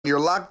You're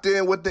locked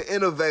in with the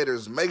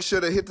Innovators. Make sure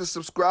to hit the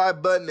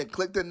subscribe button and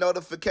click the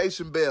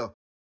notification bell.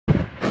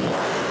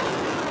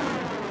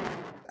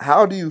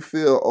 How do you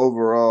feel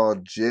overall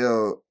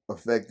jail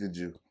affected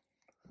you?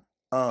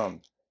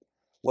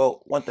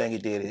 Well, one thing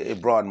it did, it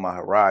broadened my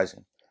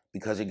horizon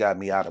because it got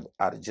me out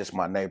of just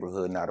my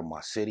neighborhood and out of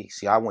my city.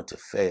 See, I went to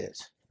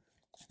feds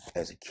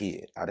as a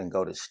kid. I didn't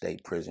go to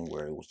state prison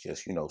where it was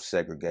just,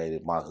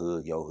 segregated, my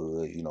hood, your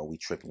hood, we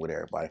tripping with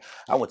everybody.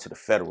 I went to the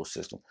federal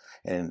system.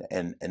 And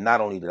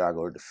not only did I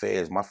go to the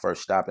feds, my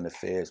first stop in the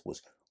feds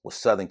was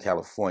Southern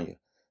California,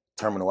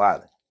 Terminal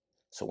Island.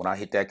 So when I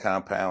hit that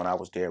compound, I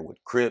was there with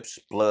Crips,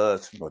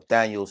 Bloods,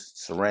 Norteños,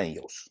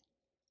 Sureños.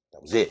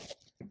 That was it.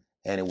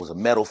 And it was a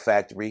metal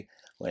factory,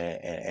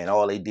 and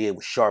all they did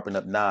was sharpen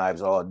up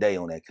knives all day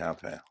on that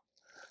compound.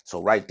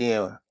 So right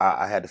then,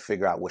 I had to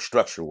figure out what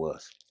structure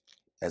was.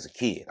 As a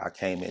kid, I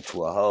came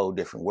into a whole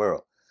different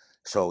world.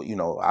 So,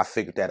 I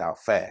figured that out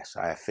fast.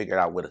 I had figured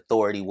out what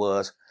authority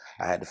was.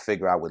 I had to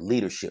figure out what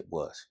leadership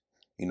was,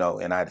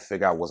 and I had to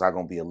figure out, was I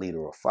going to be a leader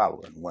or a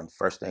follower? And one of the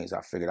first things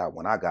I figured out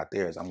when I got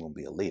there is I'm going to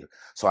be a leader.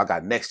 So I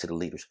got next to the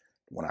leaders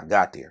when I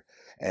got there.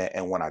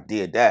 And when I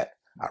did that,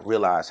 I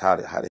realized how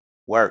to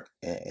work.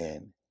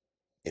 And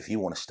if you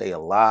want to stay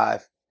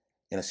alive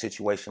in a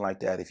situation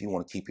like that, if you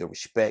want to keep your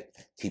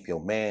respect, keep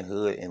your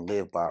manhood, and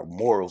live by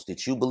morals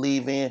that you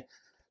believe in,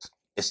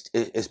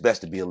 it's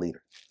best to be a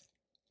leader.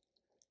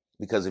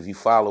 Because if you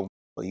follow,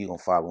 well, you're going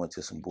to follow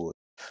into some bullshit.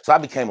 So I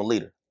became a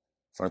leader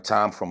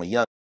from a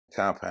young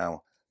compound.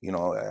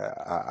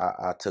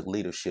 I took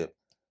leadership,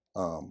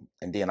 and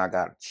then I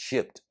got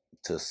shipped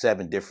to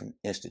 7 different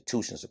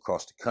institutions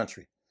across the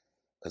country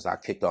because I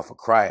kicked off a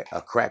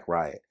crack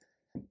riot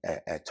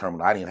at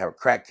Terminal. I didn't have a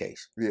crack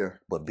case. Yeah.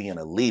 But being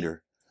a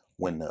leader,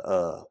 when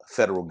the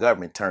federal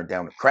government turned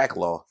down the crack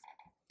law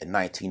in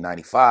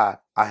 1995,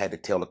 I had to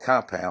tell the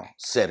compound,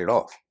 set it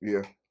off.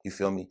 Yeah. You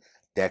feel me?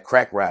 That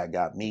crack riot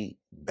got me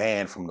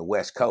banned from the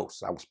West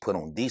Coast. I was put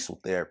on diesel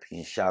therapy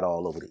and shot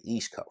all over the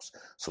East Coast.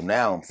 So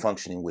now I'm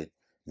functioning with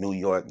New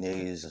York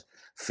niggas,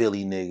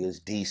 Philly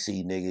niggas,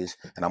 DC niggas,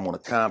 and I'm on a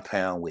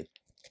compound with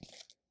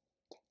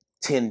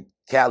 10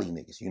 Cali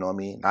niggas, you know what I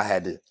mean? I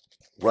had to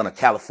run a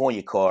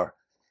California car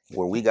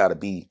where we got to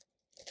be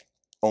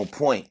on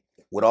point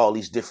with all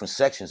these different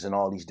sections in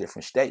all these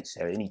different states.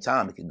 At any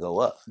time, it could go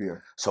up. Yeah.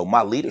 So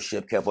my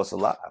leadership kept us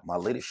alive. My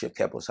leadership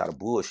kept us out of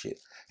bullshit.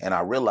 And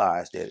I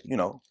realized that,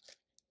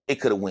 it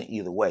could have went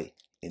either way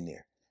in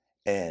there.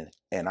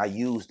 And I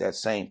used that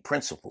same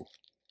principle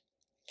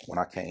when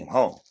I came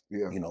home.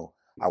 Yeah.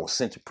 I was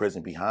sent to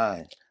prison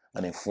behind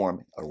an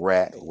informant, a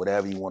rat, or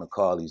whatever you want to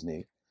call these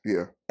niggas.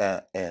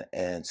 Yeah.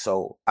 And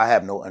so I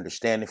have no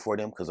understanding for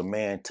them because a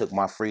man took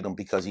my freedom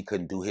because he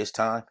couldn't do his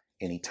time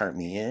and he turned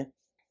me in.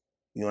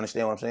 You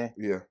understand what I'm saying?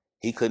 Yeah.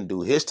 He couldn't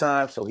do his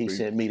time, so he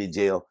sent me to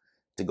jail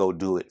to go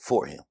do it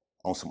for him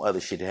on some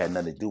other shit that had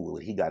nothing to do with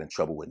what he got in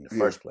trouble with in the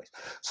first place.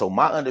 So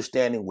my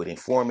understanding with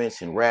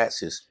informants and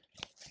rats is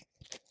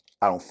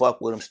I don't fuck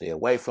with them, stay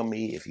away from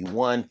me. If you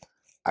won,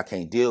 I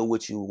can't deal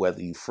with you,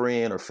 whether you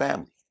friend or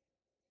family.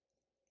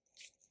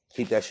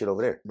 Keep that shit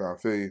over there. No, I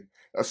feel you.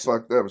 That's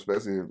fucked up,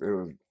 especially if it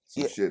was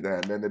some shit that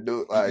had nothing to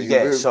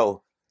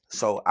do.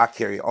 So I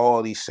carry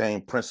all these same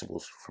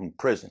principles from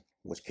prison,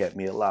 which kept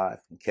me alive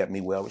and kept me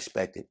well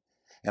respected.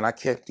 And I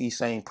kept these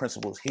same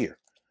principles here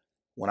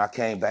when I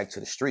came back to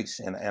the streets,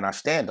 and I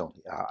stand on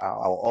it.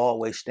 I'll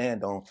always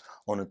stand on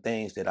the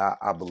things that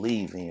I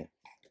believe in.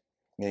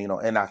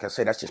 And like I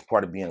say, that's just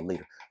part of being a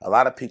leader. A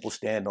lot of people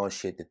stand on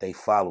shit that they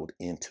followed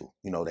into.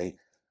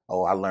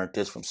 I learned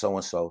this from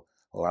so-and-so,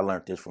 or I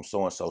learned this from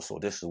so-and-so, so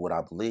this is what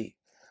I believe.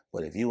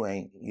 But if you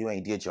ain't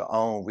did your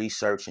own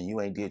research and you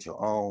ain't did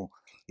your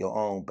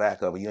own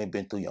backup, or you ain't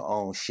been through your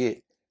own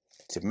shit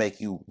to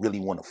make you really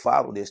want to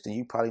follow this, then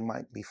you probably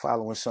might be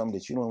following something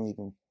that you don't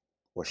even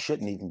or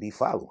shouldn't even be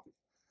following.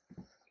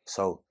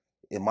 So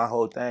my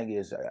whole thing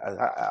is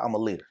I'm a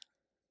leader.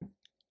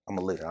 I'm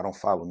a leader. I don't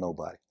follow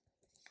nobody.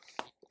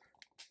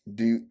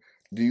 Do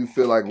you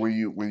feel like when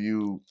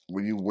you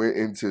went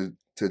into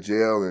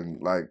jail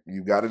and like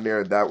you got in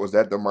there, was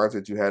that the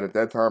mindset you had at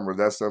that time, or was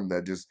that something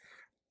that just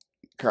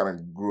kind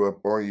of grew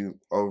up on you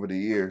over the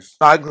years?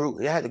 No,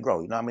 it had to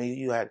grow. You know what I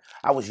mean?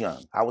 I was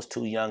young. I was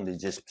too young to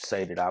just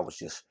say that I was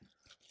just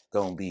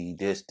gonna be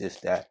this,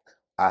 that.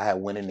 I had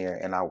went in there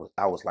and I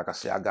was like I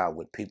said, I got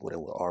with people that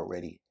were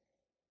already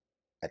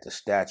at the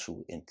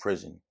statue in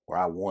prison where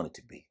I wanted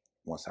to be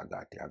once I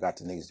got there. I got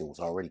the niggas that was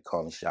already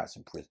calling shots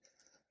in prison,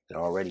 that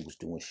already was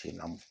doing shit,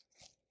 and I'm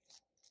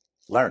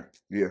learning.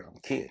 Yeah. I'm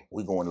a kid.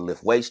 We going to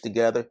lift weights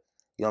together.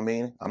 You know what I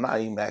mean? I'm not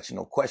even asking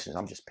no questions.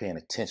 I'm just paying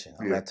attention.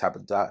 I'm that type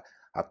of guy.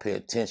 I pay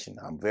attention.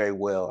 I'm very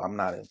well. I'm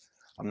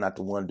not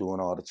the one doing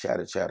all the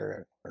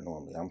chatter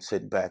normally. I'm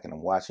sitting back and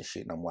I'm watching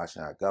shit and I'm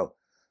watching how it go.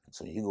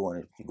 So you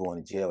go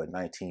into jail at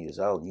 19 years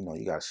old,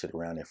 you got to sit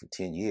around there for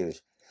 10 years.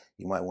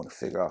 You might want to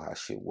figure out how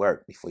shit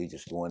work before you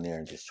just go in there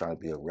and just try to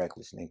be a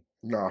reckless nigga.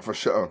 Nah, for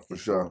sure. You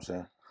know what I'm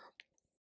saying?